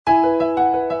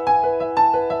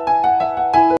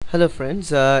Hello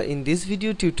friends, in this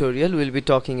video tutorial we'll be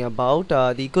talking about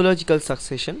the ecological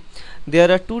succession.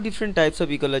 There are two different types of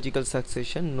ecological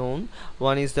succession known.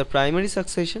 One is the primary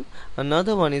succession,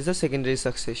 another one is the secondary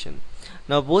succession.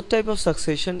 Now both type of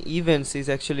succession events is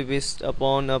actually based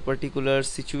upon a particular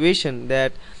situation,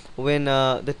 that when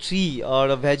the tree or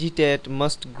a vegetate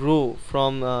must grow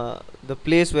from the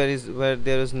place where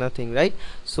there is nothing, right?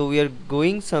 So we are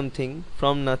going something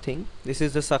from nothing. This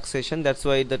is the succession, that's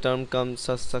why the term comes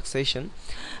as succession.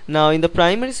 Now in the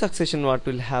primary succession, what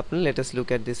will happen? Let us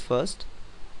look at this first.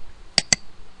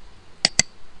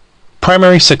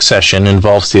 Primary succession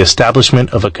involves the establishment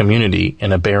of a community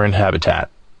in a barren habitat.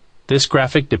 This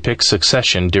graphic depicts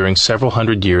succession during several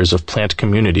hundred years of plant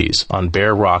communities on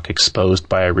bare rock exposed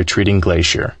by a retreating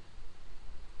glacier.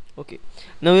 Okay,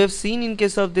 now we have seen in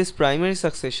case of this primary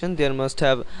succession, there must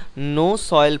have no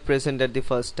soil present at the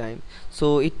first time,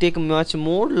 so it take much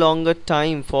more longer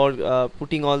time for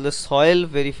putting all the soil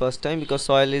very first time, because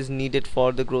soil is needed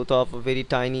for the growth of very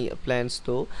tiny plants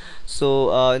though.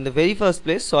 So in the very first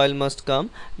place, soil must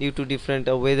come due to different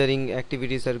weathering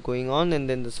activities are going on, and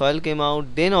then the soil came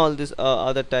out, then all this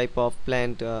other type of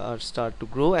plant are start to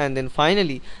grow, and then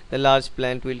finally the large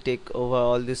plant will take over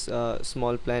all this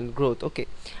small plant growth. Okay,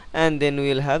 and then we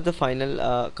will have the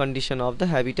final condition of the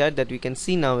habitat that we can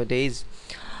see nowadays.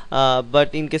 But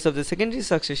in case of the secondary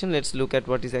succession, let's look at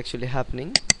what is actually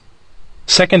happening.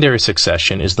 Secondary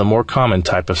succession is the more common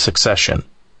type of succession.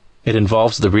 It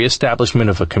involves the re-establishment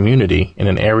of a community in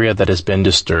an area that has been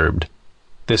disturbed.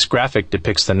 This graphic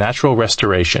depicts the natural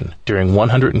restoration during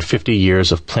 150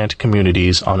 years of plant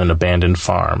communities on an abandoned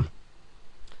farm.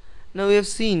 Now we have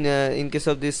seen in case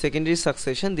of this secondary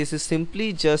succession, this is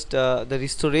simply just the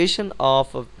restoration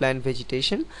of plant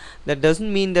vegetation. That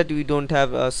doesn't mean that we don't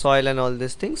have soil and all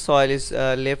these things. Soil is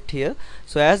left here,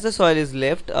 so as the soil is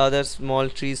left, other small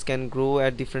trees can grow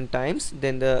at different times,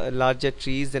 then the larger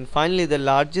trees, then finally the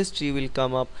largest tree will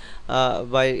come up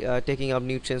by taking up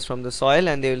nutrients from the soil,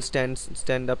 and they will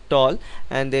stand up tall,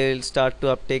 and they will start to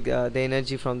uptake the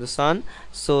energy from the sun,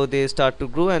 so they start to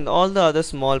grow, and all the other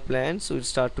small plants will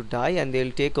start to die, and they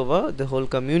will take over the whole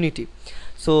community.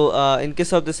 So in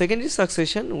case of the secondary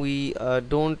succession, we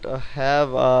don't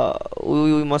have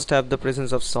we must have the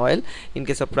presence of soil. In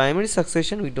case of primary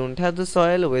succession, we don't have the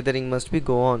soil, weathering must be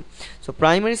go on. So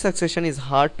primary succession is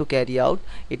hard to carry out,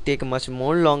 it take much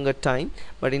more longer time,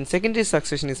 but in secondary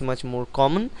succession is much more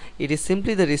common. It is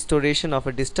simply the restoration of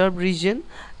a disturbed region,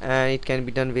 and it can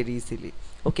be done very easily.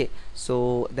 Okay,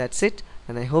 so that's it,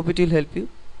 and I hope it will help you.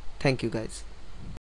 Thank you guys.